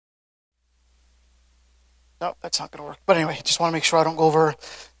No, that's not going to work. But anyway, just want to make sure I don't go over.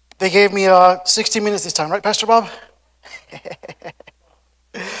 They gave me 60 minutes this time, right, Pastor Bob?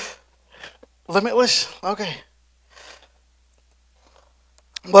 Limitless? Okay.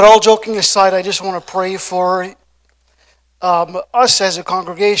 But all joking aside, I just want to pray for us as a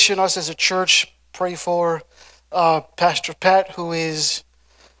congregation, us as a church. Pray for Pastor Pat, who is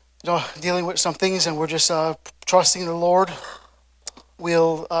dealing with some things, and we're just trusting the Lord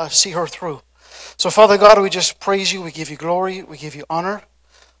will see her through. So, Father God, we just praise you. We give you glory. We give you honor.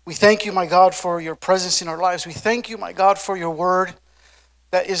 We thank you, my God, for your presence in our lives. We thank you, my God, for your word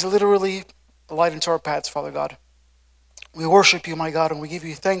that is literally a light into our paths, Father God. We worship you, my God, and we give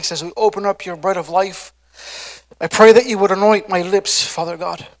you thanks as we open up your bread of life. I pray that you would anoint my lips, Father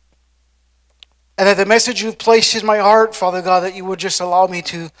God. And that the message you've placed in my heart, Father God, that you would just allow me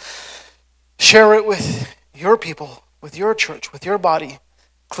to share it with your people, with your church, with your body,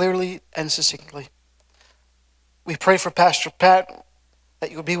 clearly and succinctly. We pray for Pastor Pat,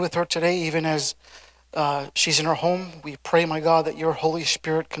 that you'll be with her today, even as she's in her home. We pray, my God, that your Holy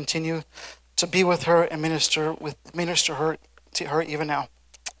Spirit continue to be with her and minister her to her even now.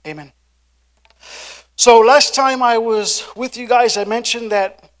 Amen. So last time I was with you guys, I mentioned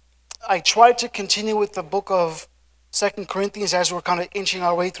that I tried to continue with the book of 2 Corinthians as we're kind of inching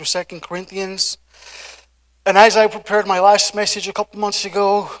our way through 2 Corinthians. And as I prepared my last message a couple months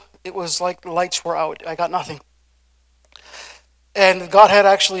ago, it was like the lights were out. I got nothing. And God had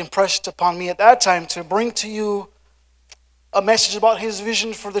actually impressed upon me at that time to bring to you a message about his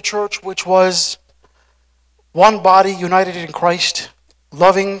vision for the church, which was one body united in Christ,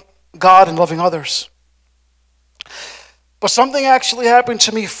 loving God and loving others. But something actually happened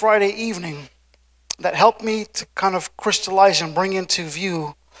to me Friday evening that helped me to kind of crystallize and bring into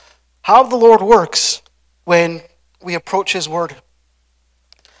view how the Lord works when we approach his word.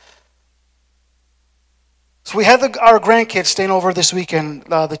 So we had our grandkids staying over this weekend,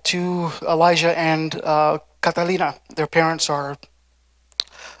 the two, Elijah and Catalina. Their parents are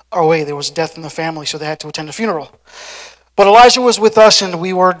away. There was death in the family, so they had to attend a funeral. But Elijah was with us, and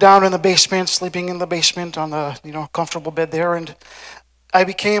we were down in the basement, sleeping in the basement on the comfortable bed there. And I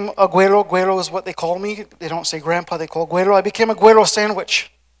became a güero. Güero is what they call me. They don't say grandpa, they call güero. I became a güero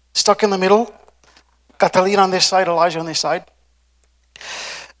sandwich, stuck in the middle. Catalina on this side, Elijah on this side.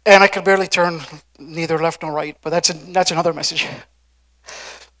 And I could barely turn neither left nor right, but that's another message.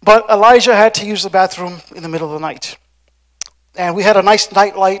 But Elijah had to use the bathroom in the middle of the night. And we had a nice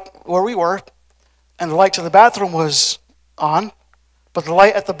night light where we were, and the light to the bathroom was on, but the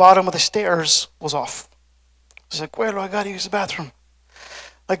light at the bottom of the stairs was off. I was like, "Güero, I gotta use the bathroom."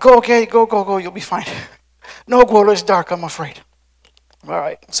 Like, "Go, okay, go, you'll be fine." "No, Güero, it's dark, I'm afraid." All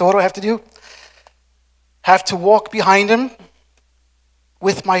right, so what do I have to do? Have to walk behind him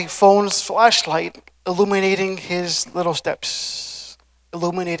with my phone's flashlight, illuminating his little steps.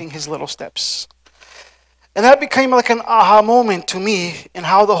 And that became like an aha moment to me in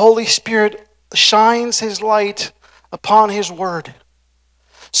how the Holy Spirit shines his light upon his word.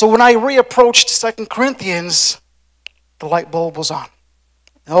 So when I reapproached 2 Corinthians, the light bulb was on.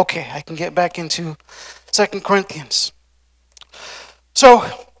 Okay, I can get back into 2 Corinthians. So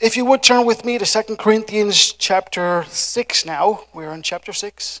if you would turn with me to 2 Corinthians chapter 6 now. We're in chapter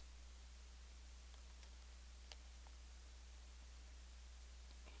 6.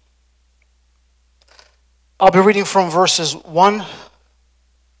 I'll be reading from verses 1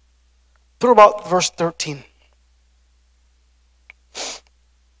 through about verse 13.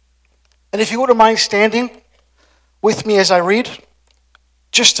 And if you wouldn't mind standing with me as I read,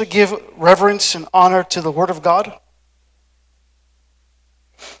 just to give reverence and honor to the Word of God.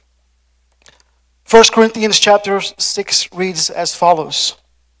 1 Corinthians chapter 6 reads as follows.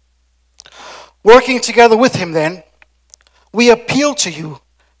 "Working together with him then, we appeal to you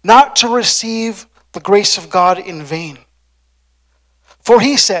not to receive the grace of God in vain. For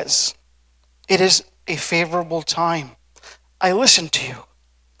he says, 'It is a favorable time. I listened to you.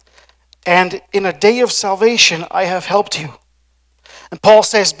 And in a day of salvation I have helped you.' And Paul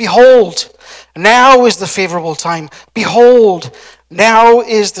says, 'Behold, now is the favorable time. Behold, now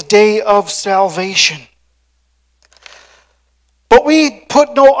is the day of salvation. But we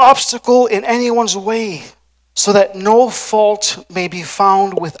put no obstacle in anyone's way, so that no fault may be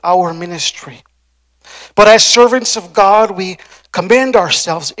found with our ministry. But as servants of God, we commend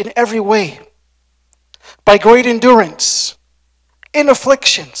ourselves in every way, by great endurance, in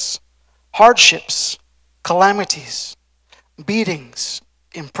afflictions, hardships, calamities, beatings,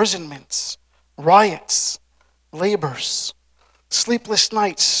 imprisonments, riots, labors, sleepless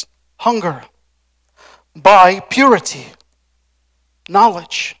nights, hunger, by purity,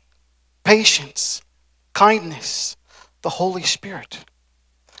 knowledge, patience, kindness, the Holy Spirit,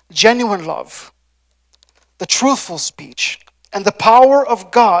 genuine love, the truthful speech, and the power of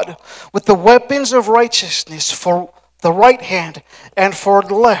God with the weapons of righteousness for the right hand and for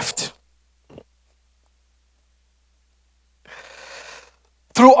the left.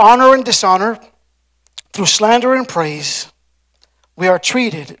 Through honor and dishonor, through slander and praise, we are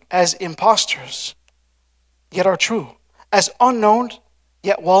treated as impostors, yet are true, as unknown,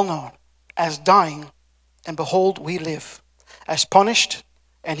 yet well known, as dying, and behold, we live, as punished,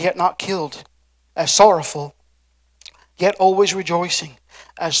 and yet not killed, as sorrowful, yet always rejoicing,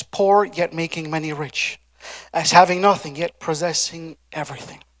 as poor, yet making many rich, as having nothing, yet possessing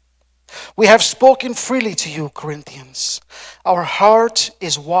everything. We have spoken freely to you, Corinthians. Our heart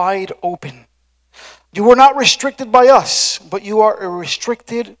is wide open. You were not restricted by us, but you are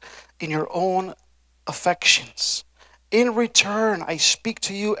restricted in your own affections. In return, I speak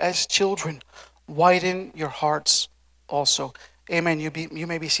to you as children. Widen your hearts also. Amen. You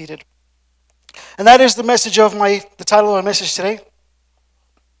may be seated. And that is the message of the title of my message today.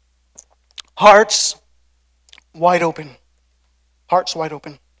 Hearts wide open. Hearts wide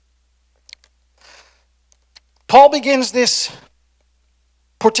open. Paul begins this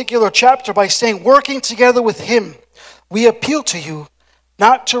particular chapter by saying, working together with him, we appeal to you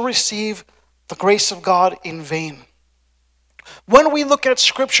not to receive the grace of God in vain. When we look at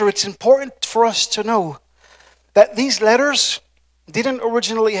Scripture, it's important for us to know that these letters didn't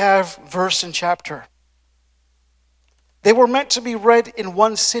originally have verse and chapter. They were meant to be read in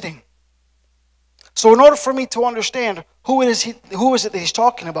one sitting. So in order for me to understand who is it that he's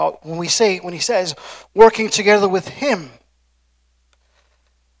talking about when he says working together with him,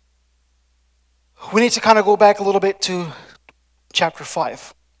 we need to kind of go back a little bit to chapter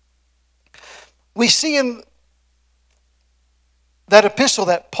 5. We see in that epistle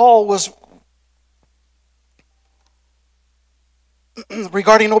that Paul was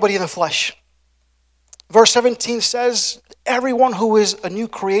regarding nobody in the flesh. Verse 17 says, everyone who is a new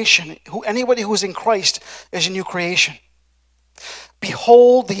creation, anybody who is in Christ is a new creation.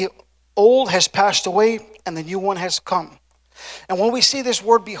 Behold, the old has passed away and the new one has come. And when we see this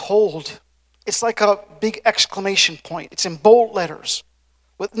word behold, it's like a big exclamation point. It's in bold letters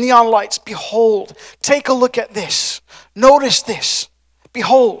with neon lights. Behold, take a look at this. Notice this.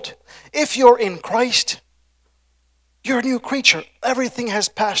 Behold, if you're in Christ, you're a new creature. Everything has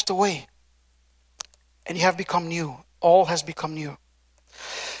passed away. And you have become new. All has become new.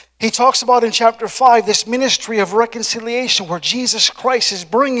 He talks about in chapter 5 this ministry of reconciliation where Jesus Christ is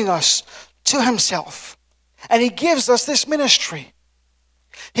bringing us to himself. And he gives us this ministry.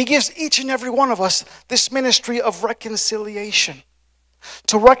 He gives each and every one of us this ministry of reconciliation.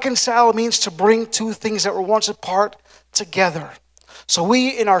 To reconcile means to bring two things that were once apart together. So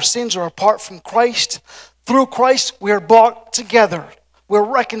we in our sins are apart from Christ. Through Christ we are brought together. We're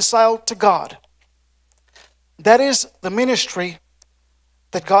reconciled to God. That is the ministry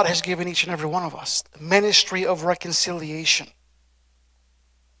that God has given each and every one of us. The ministry of reconciliation.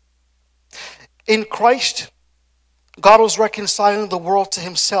 In Christ, God was reconciling the world to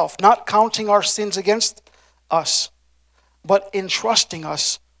himself, not counting our sins against us, but entrusting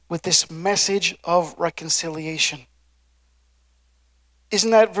us with this message of reconciliation.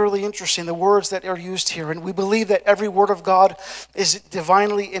 Isn't that really interesting, the words that are used here? And we believe that every word of God is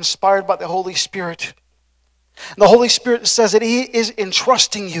divinely inspired by the Holy Spirit. The Holy Spirit says that he is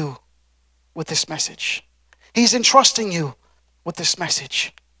entrusting you with this message. He's entrusting you with this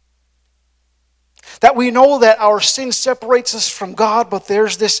message. That we know that our sin separates us from God, but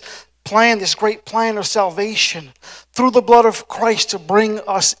there's this plan, this great plan of salvation through the blood of Christ to bring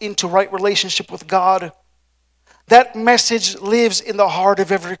us into right relationship with God. That message lives in the heart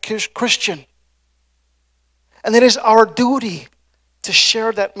of every Christian. And it is our duty to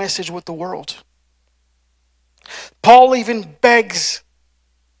share that message with the world. Paul even begs,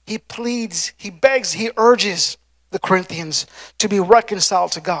 he pleads, he begs, he urges the Corinthians to be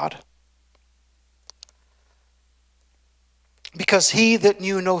reconciled to God. Because he that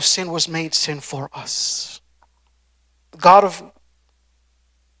knew no sin was made sin for us. God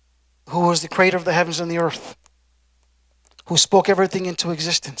who was the creator of the heavens and the earth, who spoke everything into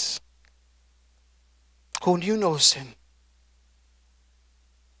existence, who knew no sin,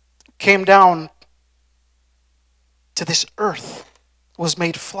 came down to this earth, was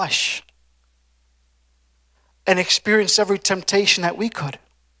made flesh, and experienced every temptation that we could,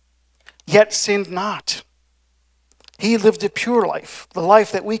 yet sinned not. He lived a pure life, the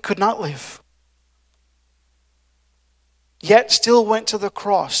life that we could not live, yet still went to the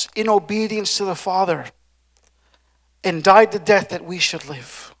cross in obedience to the Father and died the death that we should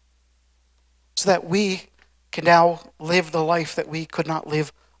live, so that we can now live the life that we could not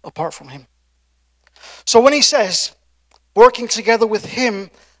live apart from him. So when he says working together with him,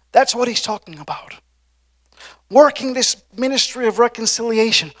 that's what he's talking about. Working this ministry of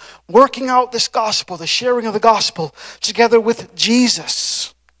reconciliation, working out this gospel, the sharing of the gospel together with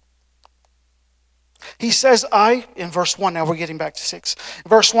Jesus. He says, in verse 1, now we're getting back to 6.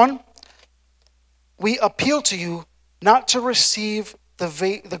 Verse 1, we appeal to you not to receive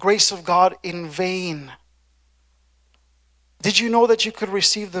the grace of God in vain. Did you know that you could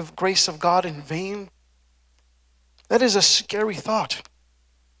receive the grace of God in vain? That is a scary thought.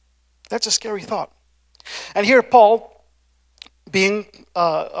 That's a scary thought. And here Paul, being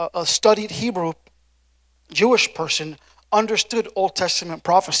a studied Hebrew Jewish person, understood Old Testament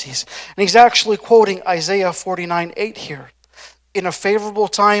prophecies. And he's actually quoting Isaiah 49:8 here. In a favorable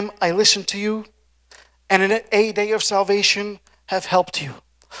time I listened to you, and in a day of salvation have helped you.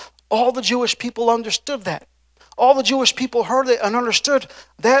 All the Jewish people understood that. All the Jewish people heard it and understood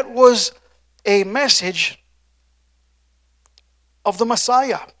that was a message of the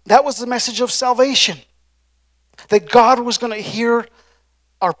Messiah. That was the message of salvation. That God was going to hear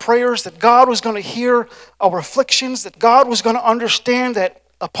our prayers, that God was going to hear our afflictions, that God was going to understand that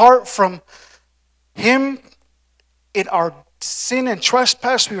apart from him, in our sin and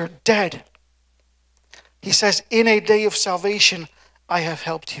trespass, we are dead. He says, in a day of salvation, I have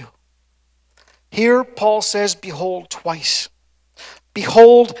helped you. Here, Paul says, behold, twice.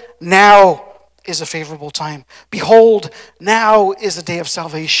 Behold, now is a favorable time. Behold, now is the day of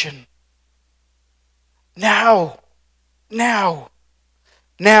salvation. Now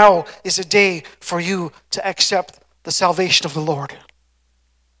is a day for you to accept the salvation of the Lord.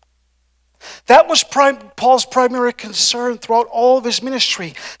 That was Paul's primary concern throughout all of his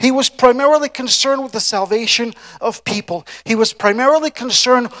ministry. He was primarily concerned with the salvation of people. He was primarily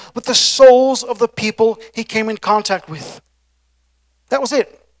concerned with the souls of the people he came in contact with. That was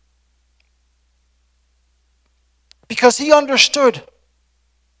it. Because he understood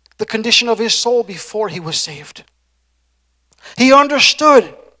the condition of his soul before he was saved. He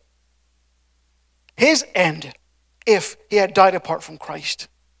understood his end if he had died apart from Christ.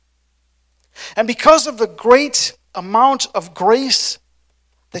 And because of the great amount of grace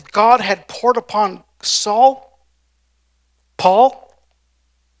that God had poured upon Paul,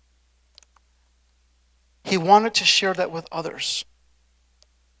 he wanted to share that with others.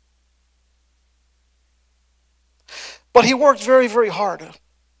 But he worked very, very hard.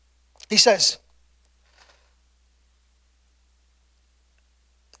 He says,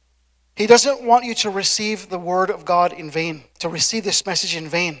 he doesn't want you to receive the word of God in vain, to receive this message in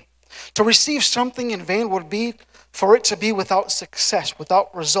vain. To receive something in vain would be for it to be without success,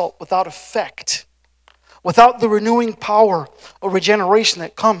 without result, without effect, without the renewing power or regeneration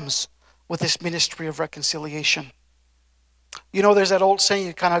that comes with this ministry of reconciliation. You know, there's that old saying,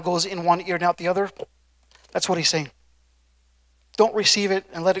 it kind of goes in one ear and out the other. That's what he's saying. Don't receive it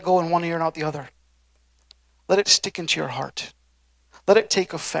and let it go in one ear and out the other. Let it stick into your heart. Let it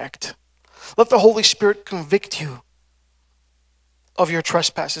take effect. Let the Holy Spirit convict you of your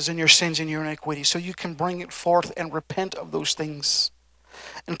trespasses and your sins and your iniquities, so you can bring it forth and repent of those things.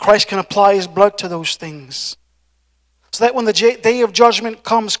 And Christ can apply his blood to those things. So that when the day of judgment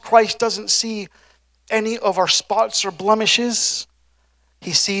comes, Christ doesn't see any of our spots or blemishes.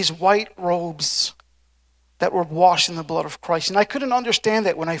 He sees white robes that were washed in the blood of Christ. And I couldn't understand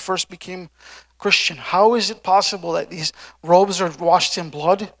that when I first became Christian. How is it possible that these robes are washed in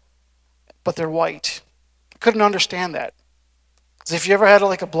blood, but they're white? I couldn't understand that. Because if you ever had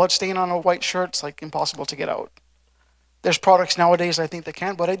like a blood stain on a white shirt, it's like impossible to get out. There's products nowadays I think that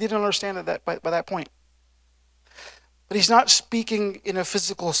can, but I didn't understand it by that point. But he's not speaking in a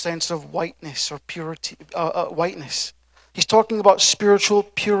physical sense of whiteness or purity, whiteness. He's talking about spiritual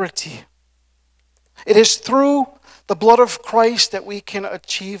purity. It is through the blood of Christ that we can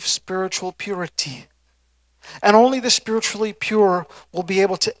achieve spiritual purity. And only the spiritually pure will be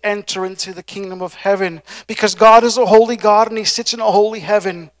able to enter into the kingdom of heaven, because God is a holy God and he sits in a holy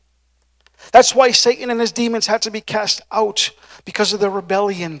heaven. That's why Satan and his demons had to be cast out, because of their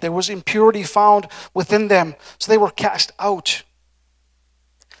rebellion. There was impurity found within them, so they were cast out.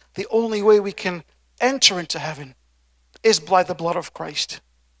 The only way we can enter into heaven is by the blood of Christ,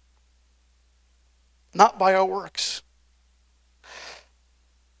 not by our works.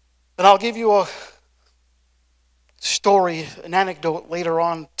 And I'll give you a story, an anecdote later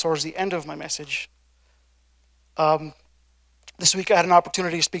on towards the end of my message. This week I had an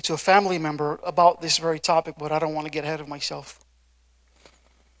opportunity to speak to a family member about this very topic, but I don't want to get ahead of myself.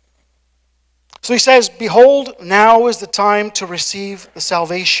 So he says, behold, now is the time to receive the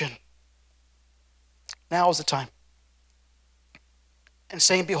salvation. Now is the time. And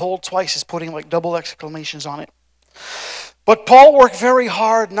saying behold twice is putting like double exclamations on it. But Paul worked very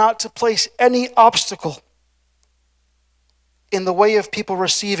hard not to place any obstacle in the way of people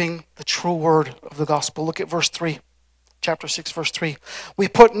receiving the true word of the gospel. Look at verse 3, chapter 6, verse 3. We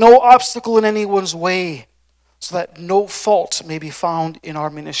put no obstacle in anyone's way so that no fault may be found in our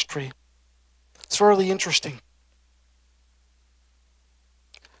ministry. It's really interesting.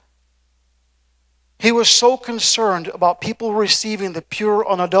 He was so concerned about people receiving the pure,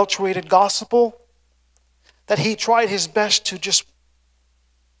 unadulterated gospel that he tried his best to just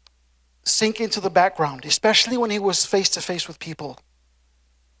sink into the background, especially when he was face to face with people.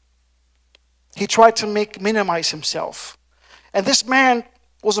 He tried to minimize himself. And this man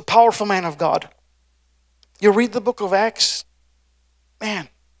was a powerful man of God. You read the book of Acts, man,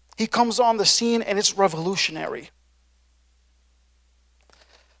 he comes on the scene and it's revolutionary.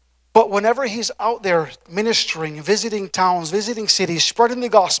 But whenever he's out there ministering, visiting towns, visiting cities, spreading the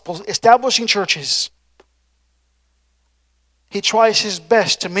gospel, establishing churches, he tries his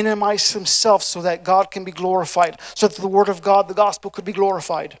best to minimize himself so that God can be glorified, so that the word of God, the gospel, could be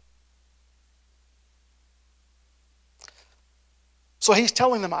glorified. So he's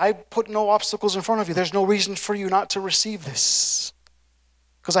telling them, I put no obstacles in front of you. There's no reason for you not to receive this,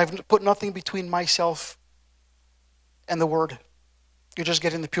 because I've put nothing between myself and the word. You're just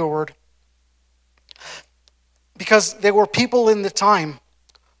getting the pure word. Because there were people in the time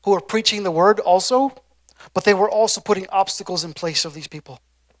who were preaching the word also, but they were also putting obstacles in place of these people.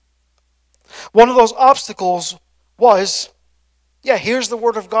 One of those obstacles was, yeah, here's the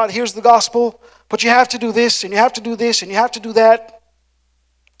word of God, here's the gospel, but you have to do this, and you have to do this, and you have to do that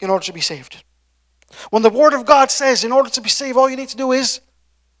in order to be saved. When the word of God says, in order to be saved, all you need to do is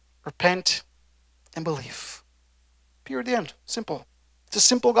repent and believe. Period, the end. Simple. It's a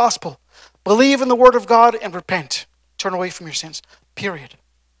simple gospel. Believe in the word of God and repent. Turn away from your sins. Period.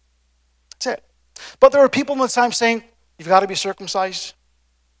 That's it. But there were people in the time saying, you've got to be circumcised.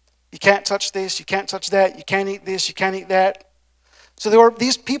 You can't touch this, you can't touch that, you can't eat this, you can't eat that. So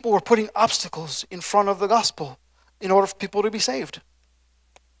these people were putting obstacles in front of the gospel in order for people to be saved.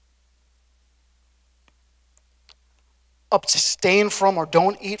 Abstain from or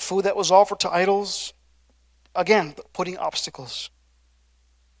don't eat food that was offered to idols. Again, putting obstacles.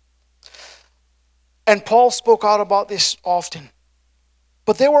 And Paul spoke out about this often.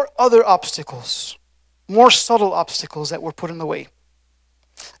 But there were other obstacles, more subtle obstacles that were put in the way.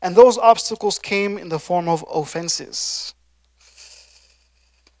 And those obstacles came in the form of offenses.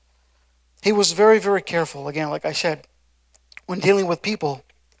 He was very, very careful, again, like I said, when dealing with people,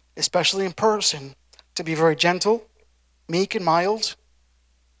 especially in person, to be very gentle, meek and mild,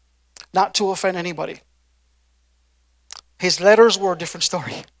 not to offend anybody. His letters were a different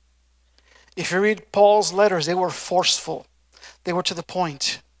story. If you read Paul's letters, they were forceful. They were to the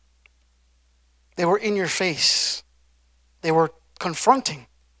point. They were in your face. They were confronting.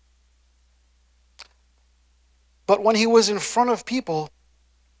 But when he was in front of people,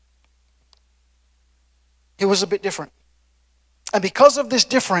 he was a bit different. And because of this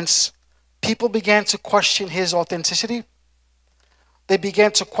difference, people began to question his authenticity. They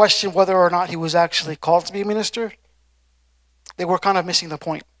began to question whether or not he was actually called to be a minister. They were kind of missing the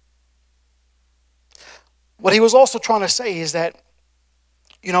point. What he was also trying to say is that,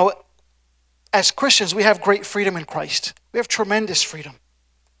 you know, as Christians, we have great freedom in Christ. We have tremendous freedom.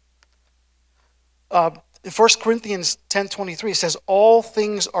 In 1 Corinthians 10:23, it says, all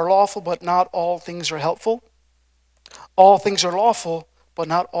things are lawful, but not all things are helpful. All things are lawful, but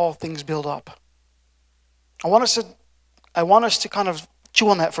not all things build up. I want us to kind of chew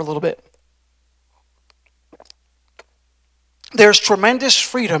on that for a little bit. There's tremendous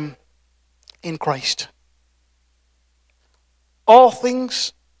freedom in Christ. All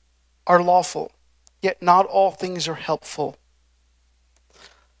things are lawful, yet not all things are helpful.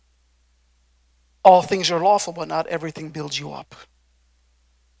 All things are lawful, but not everything builds you up.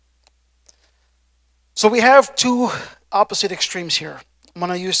 So we have two opposite extremes here. I'm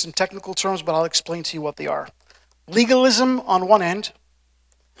going to use some technical terms, but I'll explain to you what they are. Legalism on one end,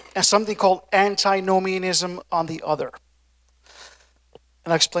 and something called antinomianism on the other.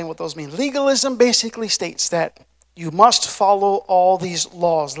 And I'll explain what those mean. Legalism basically states that you must follow all these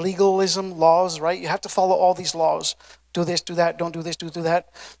laws. Legalism, laws, right? You have to follow all these laws. Do this, do that, don't do this, do that.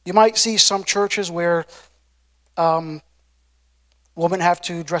 You might see some churches where women have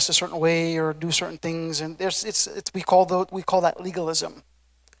to dress a certain way or do certain things, and we call that legalism.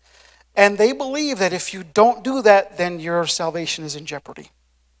 And they believe that if you don't do that, then your salvation is in jeopardy.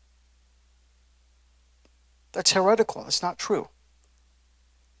 That's heretical. That's not true.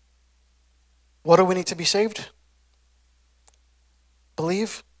 What do we need to be saved?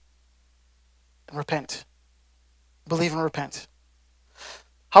 Believe and repent. Believe and repent.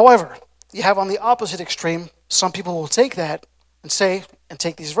 However, you have on the opposite extreme, some people will take that and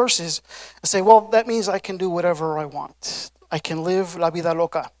take these verses and say, well, that means I can do whatever I want. I can live la vida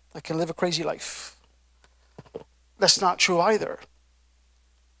loca. I can live a crazy life. That's not true either.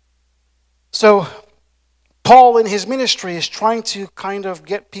 So, Paul in his ministry is trying to kind of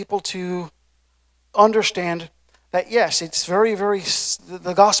get people to understand that yes, it's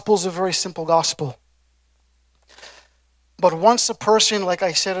the gospel is a very simple gospel. But once a person, like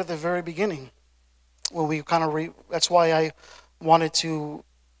I said at the very beginning, that's why I wanted to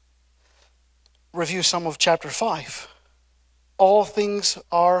review some of chapter 5. All things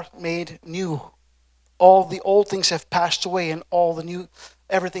are made new. All the old things have passed away and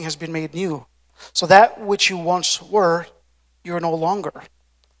everything has been made new. So that which you once were, you're no longer.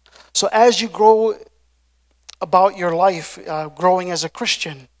 So as you grow about your life, growing as a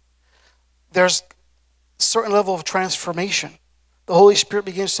Christian, there's a certain level of transformation. The Holy Spirit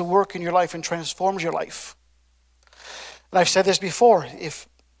begins to work in your life and transforms your life. And I've said this before,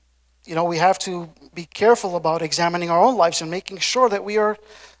 we have to be careful about examining our own lives and making sure that we are,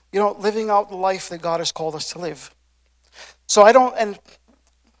 living out the life that God has called us to live. So I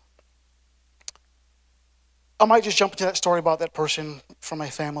might just jump into that story about that person from my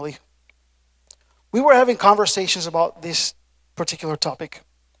family. We were having conversations about this particular topic.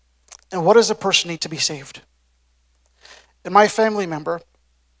 And what does a person need to be saved? And my family member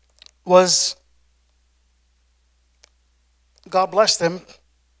was, God bless them,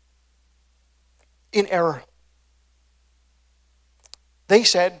 in error. They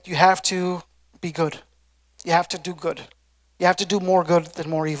said, you have to be good. You have to do good. You have to do more good than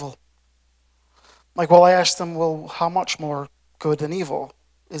more evil. I asked them, well, how much more good than evil?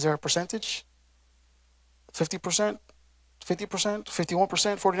 Is there a percentage? 50%? 50%?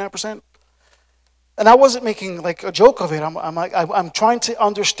 51%? 49%? And I wasn't making a joke of it. I'm trying to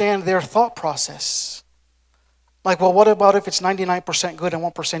understand their thought process. Well, what about if it's 99% good and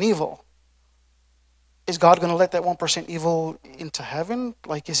 1% evil? Is God going to let that 1% evil into heaven?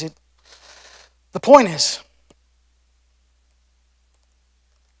 Is it? The point is,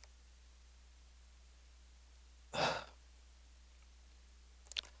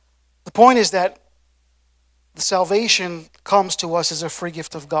 that the salvation comes to us as a free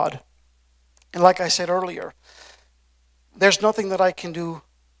gift of God. And like I said earlier, there's nothing that I can do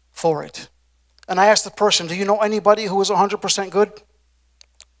for it. And I asked the person, do you know anybody who is 100% good?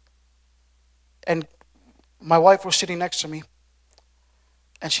 And my wife was sitting next to me.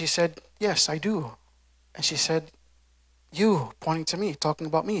 And she said, yes, I do. And she said, you, pointing to me, talking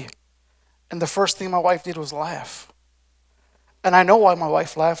about me. And the first thing my wife did was laugh. And I know why my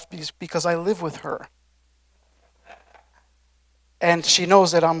wife laughed, because I live with her. And she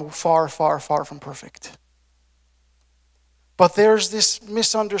knows that I'm far, far, far from perfect. But there's this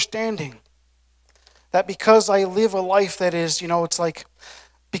misunderstanding that because I live a life that is, it's like,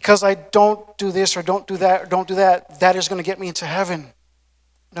 because I don't do this or don't do that or don't do that, that is going to get me into heaven.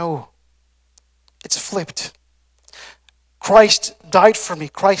 No. It's flipped. Christ died for me.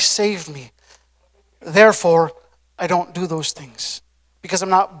 Christ saved me. Therefore, I don't do those things. Because I'm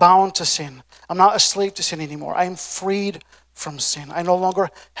not bound to sin. I'm not a slave to sin anymore. I am freed from sin. I no longer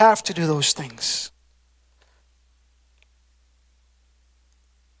have to do those things.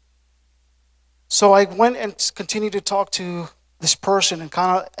 So I went and continued to talk to this person and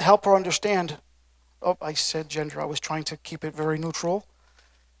kind of help her understand. Oh, I said gender. I was trying to keep it very neutral,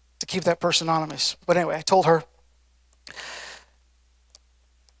 to keep that person anonymous. But anyway, I told her,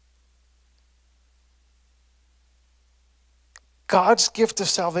 God's gift of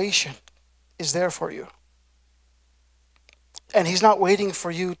salvation is there for you. And He's not waiting for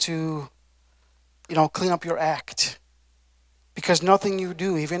you to, clean up your act. Because nothing you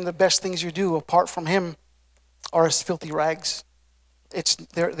do, even the best things you do, apart from Him, are as filthy rags.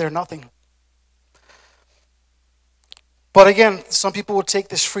 They're nothing. But again, some people would take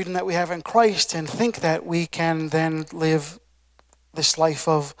this freedom that we have in Christ and think that we can then live this life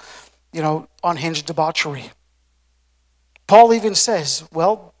of, unhinged debauchery. Paul even says,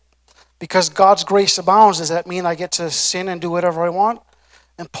 well, because God's grace abounds, does that mean I get to sin and do whatever I want?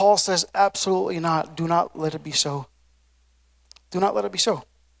 And Paul says, absolutely not. Do not let it be so. Do not let it be so.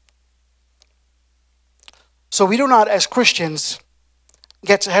 So we do not, as Christians,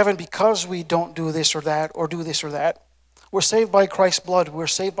 get to heaven because we don't do this or that or do this or that. We're saved by Christ's blood. We're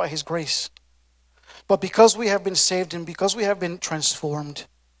saved by His grace. But because we have been saved and because we have been transformed,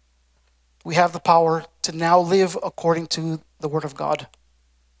 we have the power to now live according to the Word of God.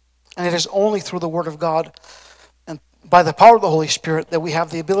 And it is only through the Word of God and by the power of the Holy Spirit that we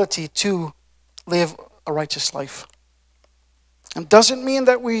have the ability to live a righteous life. It doesn't mean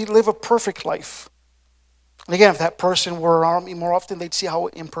that we live a perfect life. And again, if that person were around me more often, they'd see how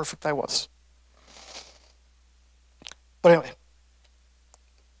imperfect I was. But anyway,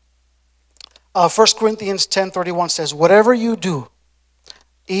 1 Corinthians 10:31 says, whatever you do,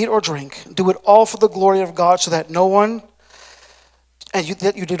 eat or drink, do it all for the glory of God, so that no one,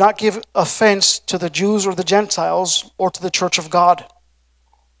 that you do not give offense to the Jews or the Gentiles or to the church of God.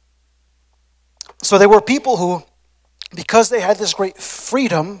 So there were people who, because they had this great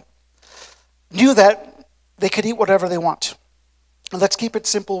freedom, knew that they could eat whatever they want. And let's keep it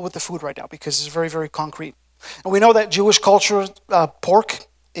simple with the food right now, because it's very, very concrete. And we know that Jewish culture, pork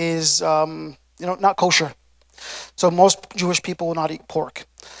is not kosher. So most Jewish people will not eat pork.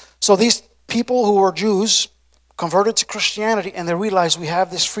 So these people who were Jews converted to Christianity, and they realized we have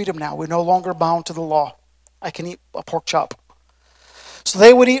this freedom now. We're no longer bound to the law. I can eat a pork chop. So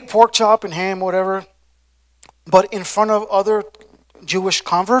they would eat pork chop and ham, whatever, but in front of other Jewish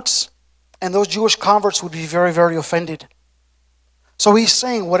converts, and those Jewish converts would be very, very offended. So he's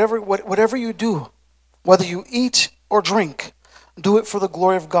saying, whatever you do, whether you eat or drink, do it for the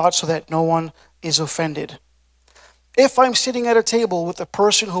glory of God, so that no one is offended. If I'm sitting at a table with a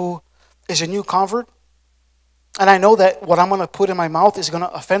person who is a new convert, and I know that what I'm going to put in my mouth is going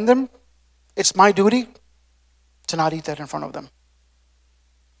to offend them, it's my duty to not eat that in front of them.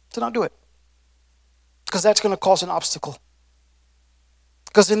 To not do it. Because that's going to cause an obstacle.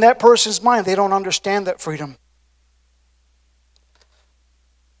 Because in that person's mind, they don't understand that freedom.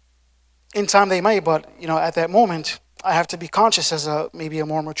 In time they may, but at that moment, I have to be conscious as maybe a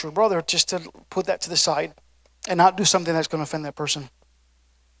more mature brother, just to put that to the side and not do something that's going to offend that person.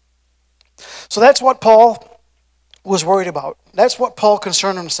 So that's what Paul was worried about. That's what Paul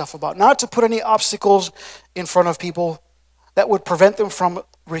concerned himself about. Not to put any obstacles in front of people that would prevent them from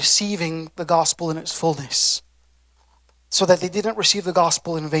receiving the gospel in its fullness, so that they didn't receive the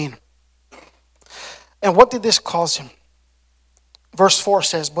gospel in vain. And what did this cause him? Verse 4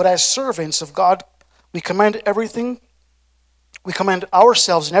 says, but as servants of God, we command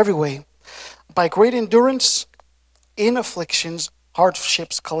ourselves in every way, by great endurance, in afflictions,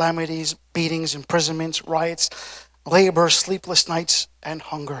 hardships, calamities, beatings, imprisonments, riots, labor, sleepless nights, and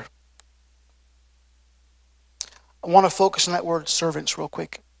hunger. I want to focus on that word servants real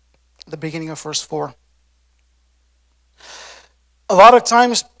quick, at the beginning of verse 4. A lot of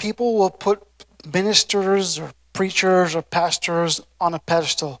times people will put ministers or preachers or pastors on a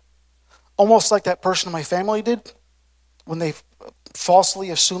pedestal, almost like that person in my family did when they falsely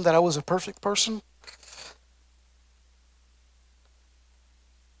assumed that I was a perfect person.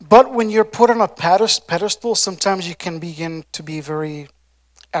 But when you're put on a pedestal, sometimes you can begin to be very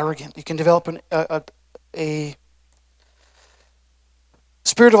arrogant. You can develop a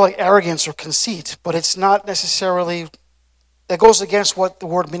spirit of arrogance or conceit, but it's not necessarily, that goes against what the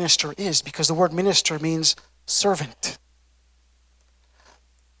word minister is, because the word minister means servant.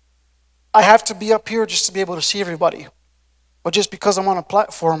 I have to be up here just to be able to see everybody. But just because I'm on a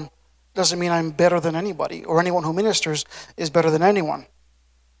platform doesn't mean I'm better than anybody, or anyone who ministers is better than anyone.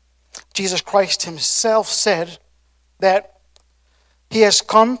 Jesus Christ himself said that he has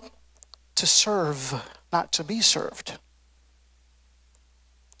come to serve, not to be served.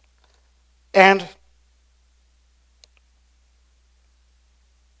 And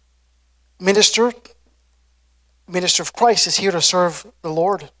minister of Christ is here to serve the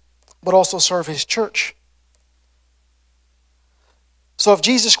Lord, but also serve his church. So if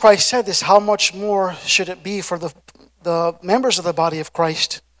Jesus Christ said this, how much more should it be for the members of the body of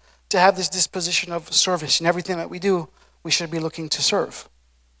Christ to have this disposition of service? In everything that we do, we should be looking to serve.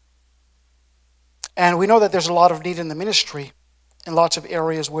 And we know that there's a lot of need in the ministry, in lots of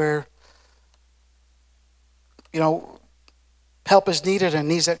areas where help is needed and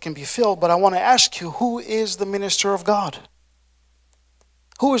needs that can be filled. But I want to ask you, who is the minister of God?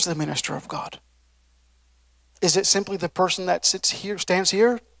 Who is the minister of God? Is it simply the person that stands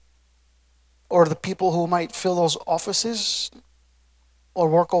here? Or the people who might fill those offices or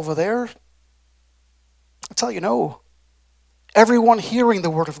work over there? I tell you, no. Everyone hearing the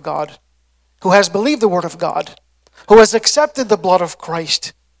word of God, who has believed the word of God, who has accepted the blood of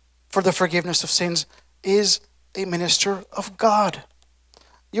Christ for the forgiveness of sins, is a minister of God.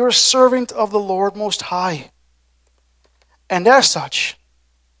 You're a servant of the Lord Most High. And as such,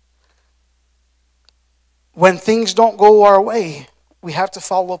 when things don't go our way, we have to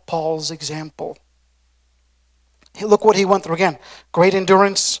follow Paul's example. Look what he went through again. Great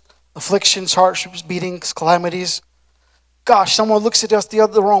endurance, afflictions, hardships, beatings, calamities. Gosh, someone looks at us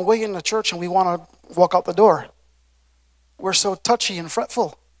the wrong way in the church and we want to walk out the door. We're so touchy and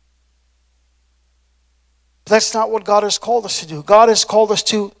fretful. That's not what God has called us to do. God has called us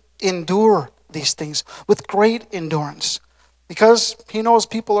to endure these things with great endurance. Because He knows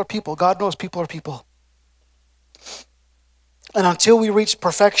people are people. God knows people are people. And until we reach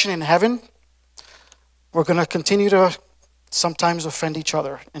perfection in heaven, we're going to continue to sometimes offend each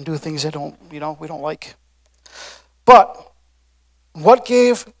other and do things that we don't like. But what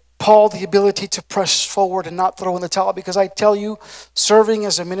gave Paul the ability to press forward and not throw in the towel? Because I tell you, serving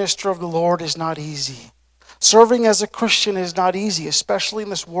as a minister of the Lord is not easy. Serving as a Christian is not easy, especially in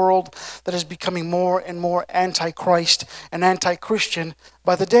this world that is becoming more and more anti-Christ and anti-Christian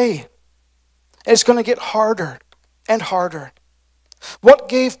by the day. It's going to get harder and harder. What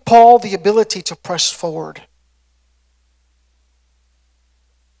gave Paul the ability to press forward?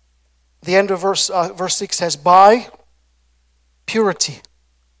 The end of verse 6 says, by purity,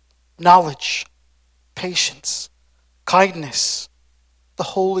 knowledge, patience, kindness, the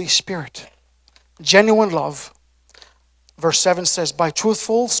Holy Spirit, genuine love. Verse 7 says, by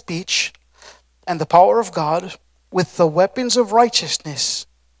truthful speech and the power of God, with the weapons of righteousness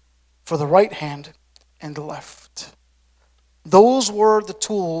for the right hand and the left. Those were the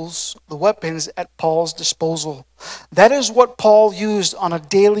tools, the weapons at Paul's disposal. That is what Paul used on a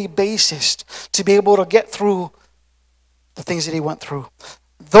daily basis to be able to get through the things that he went through.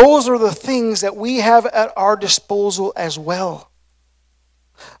 Those are the things that we have at our disposal as well.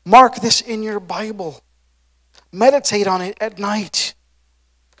 Mark this in your Bible. Meditate on it at night.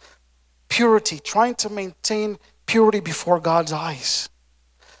 Purity, trying to maintain purity before God's eyes.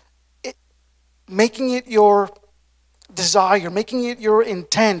 Making it your desire, making it your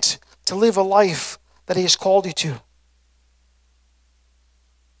intent to live a life that He has called you to.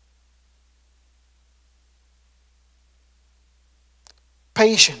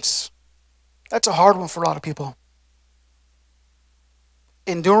 Patience. That's a hard one for a lot of people.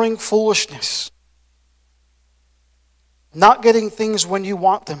 Enduring foolishness. Not getting things when you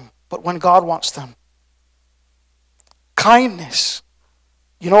want them, but when God wants them. Kindness.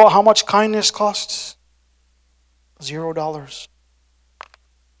 You know how much kindness costs? $0.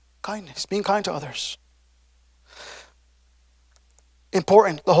 Kindness, being kind to others.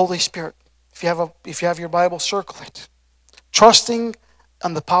 Important, the Holy Spirit. If you have your Bible, circle it. Trusting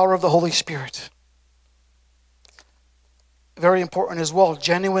in the power of the Holy Spirit. Very important as well,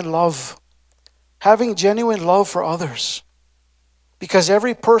 genuine love. Having genuine love for others. Because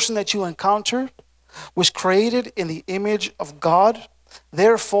every person that you encounter was created in the image of God.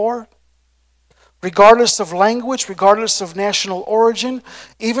 Therefore, regardless of language, regardless of national origin,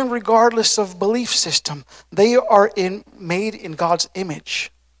 even regardless of belief system, they are made in God's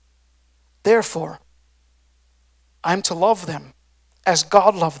image. Therefore, I'm to love them as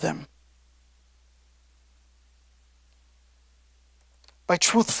God loved them. By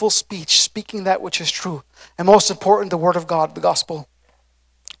truthful speech, speaking that which is true. And most important, the Word of God, the gospel.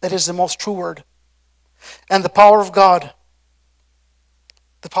 That is the most true word. And the power of God.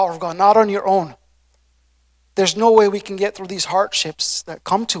 The power of God, not on your own. There's no way we can get through these hardships that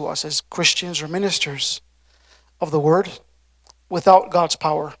come to us as Christians or ministers of the Word without God's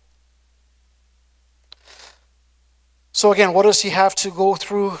power. So again, what does he have to go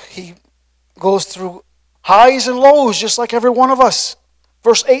through? He goes through highs and lows, just like every one of us.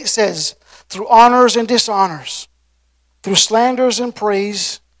 Verse 8 says, through honors and dishonors, through slanders and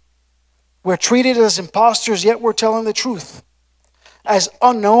praise, we're treated as impostors, yet we're telling the truth. As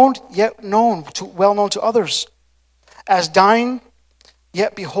unknown, yet known, well known to others. As dying,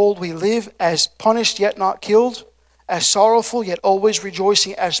 yet behold we live. As punished, yet not killed. As sorrowful, yet always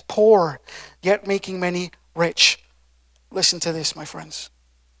rejoicing. As poor, yet making many rich. Listen to this, my friends.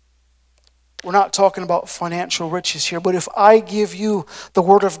 We're not talking about financial riches here, but if I give you the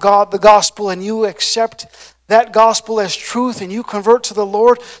Word of God, the gospel, and you accept that gospel as truth and you convert to the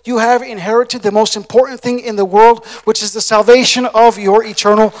Lord, you have inherited the most important thing in the world, which is the salvation of your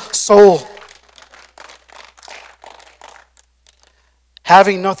eternal soul.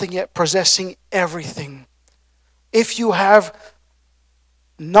 Having nothing yet possessing everything. If you have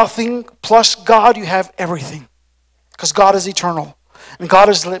nothing plus God, you have everything. Because God is eternal. And God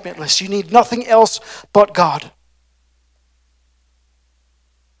is limitless. You need nothing else but God.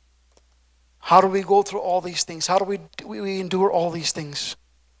 How do we go through all these things? How do we endure all these things?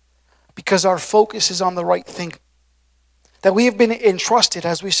 Because our focus is on the right thing. That we have been entrusted,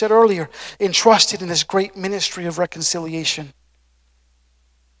 as we said earlier, entrusted in this great ministry of reconciliation.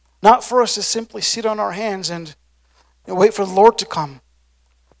 Not for us to simply sit on our hands and wait for the Lord to come,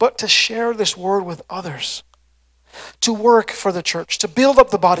 but to share this word with others. to work for the church, to build up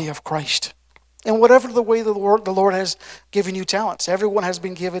the body of Christ. And whatever the way the Lord has given you talents. Everyone has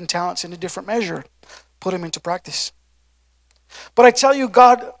been given talents in a different measure. Put them into practice. But I tell you,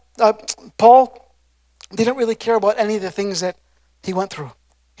 Paul didn't really care about any of the things that he went through.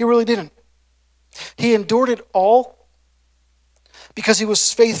 He really didn't. He endured it all because he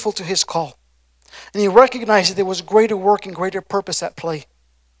was faithful to his call. And he recognized that there was greater work and greater purpose at play.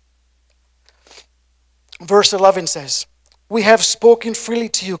 Verse 11 says, "We have spoken freely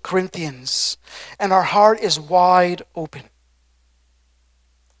to you, Corinthians, and our heart is wide open.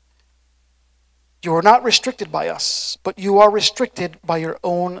 You are not restricted by us, but you are restricted by your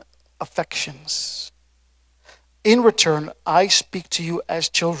own affections. In return, I speak to you as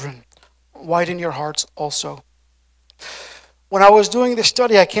children. Widen your hearts also." When I was doing this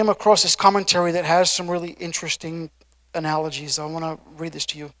study, I came across this commentary that has some really interesting analogies. I want to read this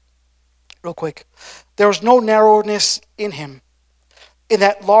to you real quick. "There was no narrowness in him. In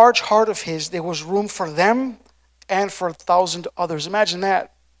that large heart of his, there was room for them and for 1,000 others." Imagine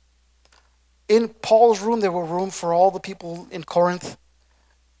that. In Paul's room, there was room for all the people in Corinth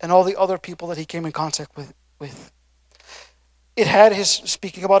and all the other people that he came in contact with. It had his,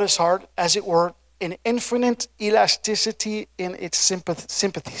 speaking about his heart, as it were, an infinite elasticity in its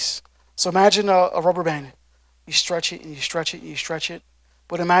sympathies. So imagine a rubber band. You stretch it and you stretch it and you stretch it.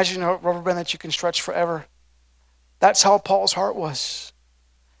 But imagine a rubber band that you can stretch forever. That's how Paul's heart was.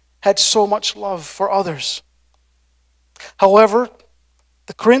 Had so much love for others. However,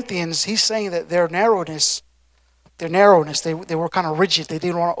 the Corinthians, he's saying that their narrowness, they were kind of rigid. They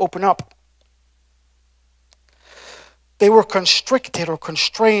didn't want to open up. They were constricted or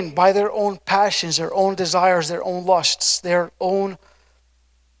constrained by their own passions, their own desires, their own lusts, their own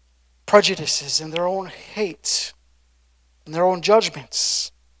prejudices, and their own hate, and their own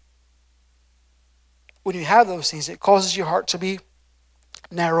judgments. When you have those things, it causes your heart to be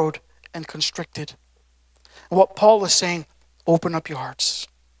narrowed and constricted. And what Paul is saying, open up your hearts.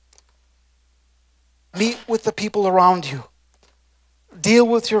 Meet with the people around you. Deal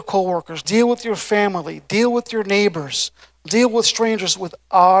with your coworkers. Deal with your family. Deal with your neighbors. Deal with strangers with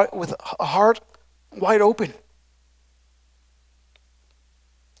a heart wide open.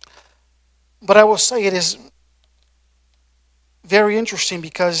 But I will say it is very interesting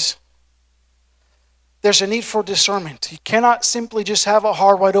because there's a need for discernment. You cannot simply just have a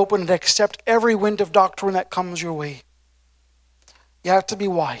heart wide open and accept every wind of doctrine that comes your way. You have to be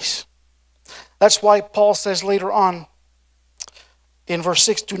wise. That's why Paul says later on in verse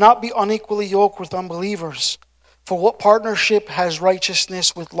 6, "Do not be unequally yoked with unbelievers. For what partnership has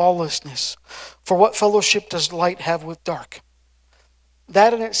righteousness with lawlessness? For what fellowship does light have with dark?"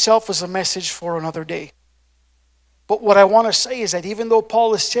 That in itself is a message for another day. But what I want to say is that even though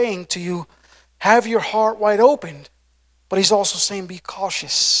Paul is saying to you, have your heart wide open, but he's also saying be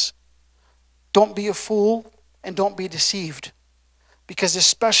cautious. Don't be a fool and don't be deceived. Because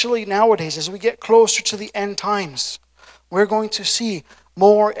especially nowadays, as we get closer to the end times, we're going to see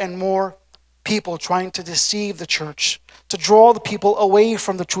more and more people trying to deceive the church, to draw the people away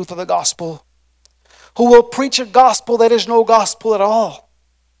from the truth of the gospel, who will preach a gospel that is no gospel at all.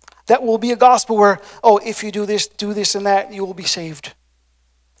 That will be a gospel where, oh, if you do this and that, you will be saved.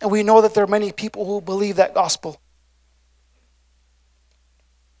 And we know that there are many people who believe that gospel.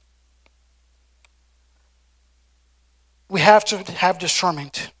 We have to have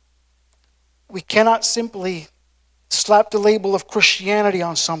discernment. We cannot simply slap the label of Christianity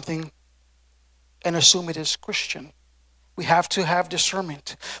on something and assume it is Christian. We have to have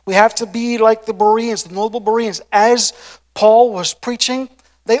discernment. We have to be like the Bereans, the noble Bereans. As Paul was preaching,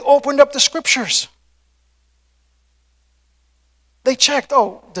 they opened up the scriptures. They checked,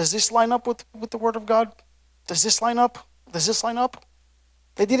 oh, does this line up with the Word of God? Does this line up? Does this line up?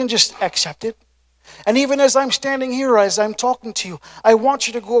 They didn't just accept it. And even as I'm standing here, as I'm talking to you, I want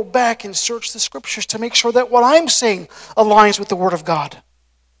you to go back and search the scriptures to make sure that what I'm saying aligns with the Word of God.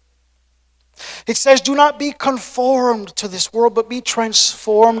 It says, do not be conformed to this world, but be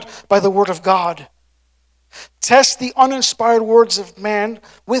transformed by the Word of God. Test the uninspired words of man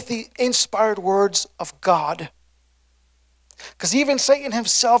with the inspired words of God. Because even Satan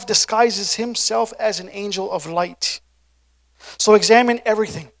himself disguises himself as an angel of light. So examine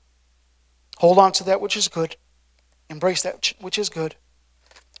everything. Hold on to that which is good. Embrace that which is good.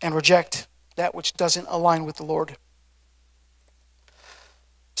 And reject that which doesn't align with the Lord.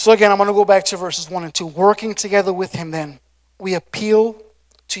 So again, I'm going to go back to verses 1 and 2. Working together with him then, we appeal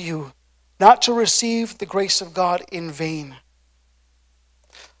to you not to receive the grace of God in vain.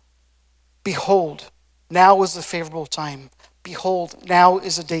 Behold, now is the favorable time. Behold, now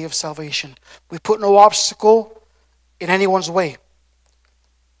is the day of salvation. We put no obstacle in anyone's way,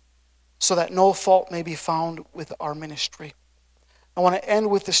 so that no fault may be found with our ministry. I want to end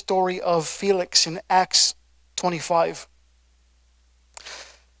with the story of Felix in Acts 25.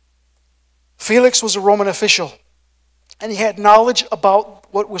 Felix was a Roman official, and he had knowledge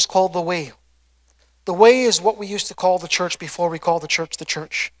about what was called the way. The way is what we used to call the church before we called the church the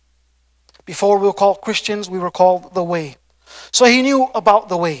church. Before we were called Christians, we were called the way. So he knew about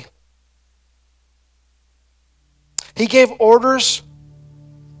the way. He gave orders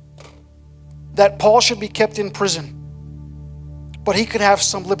that Paul should be kept in prison, but he could have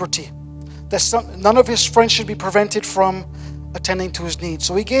some liberty. That none of his friends should be prevented from attending to his needs.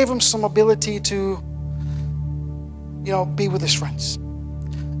 So he gave him some ability to, be with his friends.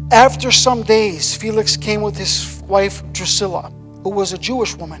 After some days, Felix came with his wife Drusilla, who was a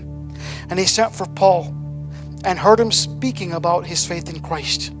Jewish woman, and he sent for Paul and heard him speaking about his faith in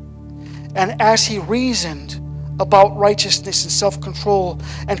Christ. And as he reasoned about righteousness and self-control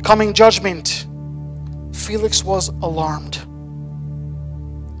and coming judgment, Felix was alarmed.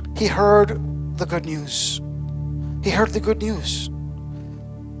 He heard the good news. He heard the good news.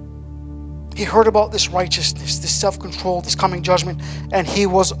 He heard about this righteousness, this self-control, this coming judgment, and he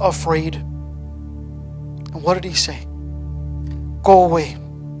was afraid. And what did he say? Go away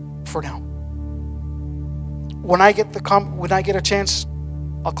for now. When I get a chance,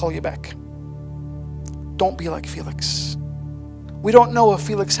 I'll call you back. Don't be like Felix. We don't know if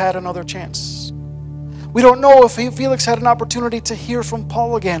Felix had another chance. We don't know if Felix had an opportunity to hear from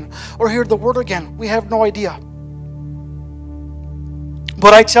Paul again or hear the word again. We have no idea.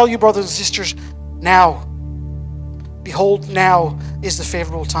 But I tell you, brothers and sisters, now, behold, now is the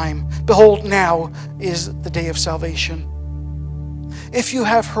favorable time. Behold, now is the day of salvation. If you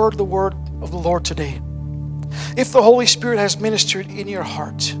have heard the word of the Lord today, if the Holy Spirit has ministered in your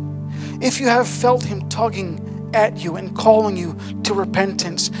heart, if you have felt Him tugging at you and calling you to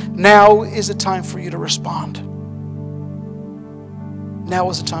repentance, now is the time for you to respond.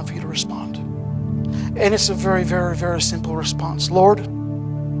 Now is the time for you to respond. And it's a very, very, very simple response. Lord,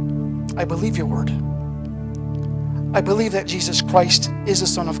 I believe your word. I believe that Jesus Christ is the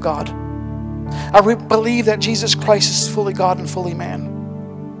Son of God. I believe that Jesus Christ is fully God and fully man.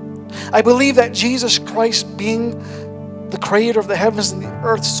 I believe that Jesus Christ, being the creator of the heavens and the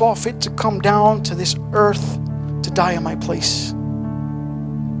earth, saw fit to come down to this earth to die in my place.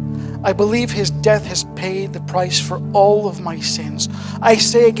 I believe His death has paid the price for all of my sins. I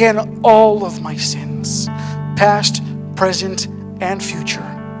say again, all of my sins, past, present, and future.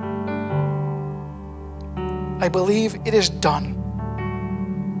 I believe it is done.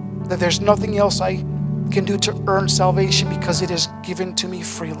 That there's nothing else I can do to earn salvation, because it is given to me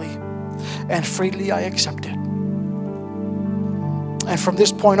freely, and freely I accept it. And from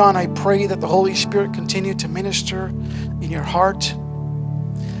this point on, I pray that the Holy Spirit continue to minister in your heart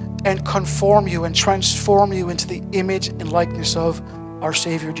and conform you and transform you into the image and likeness of our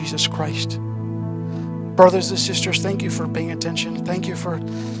Savior Jesus Christ. Brothers and sisters, thank you for paying attention. Thank you for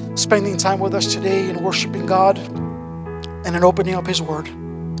spending time with us today in worshiping God and in opening up His Word.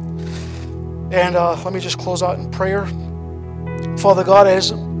 And let me just close out in prayer. Father God,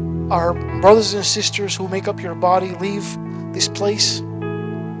 as our brothers and sisters who make up your body leave this place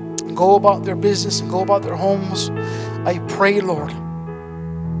and go about their business and go about their homes, I pray, Lord,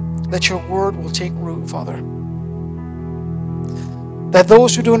 that your word will take root, Father. That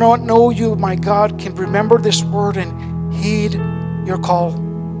those who do not know you, my God, can remember this word and heed your call.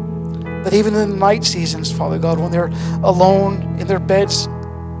 That even in the night seasons, Father God, when they're alone in their beds,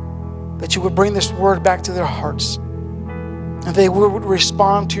 that you would bring this word back to their hearts and they would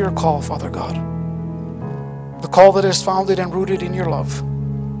respond to your call, Father God. The call that is founded and rooted in your love.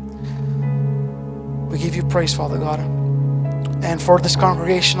 We give you praise, Father God. And for this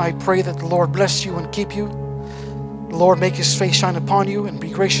congregation, I pray that the Lord bless you and keep you. The Lord make His face shine upon you and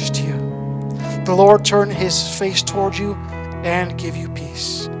be gracious to you. The Lord turn His face toward you and give you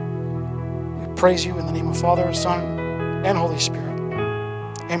peace. We praise you in the name of Father, Son, and Holy Spirit.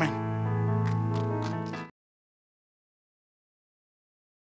 Amen.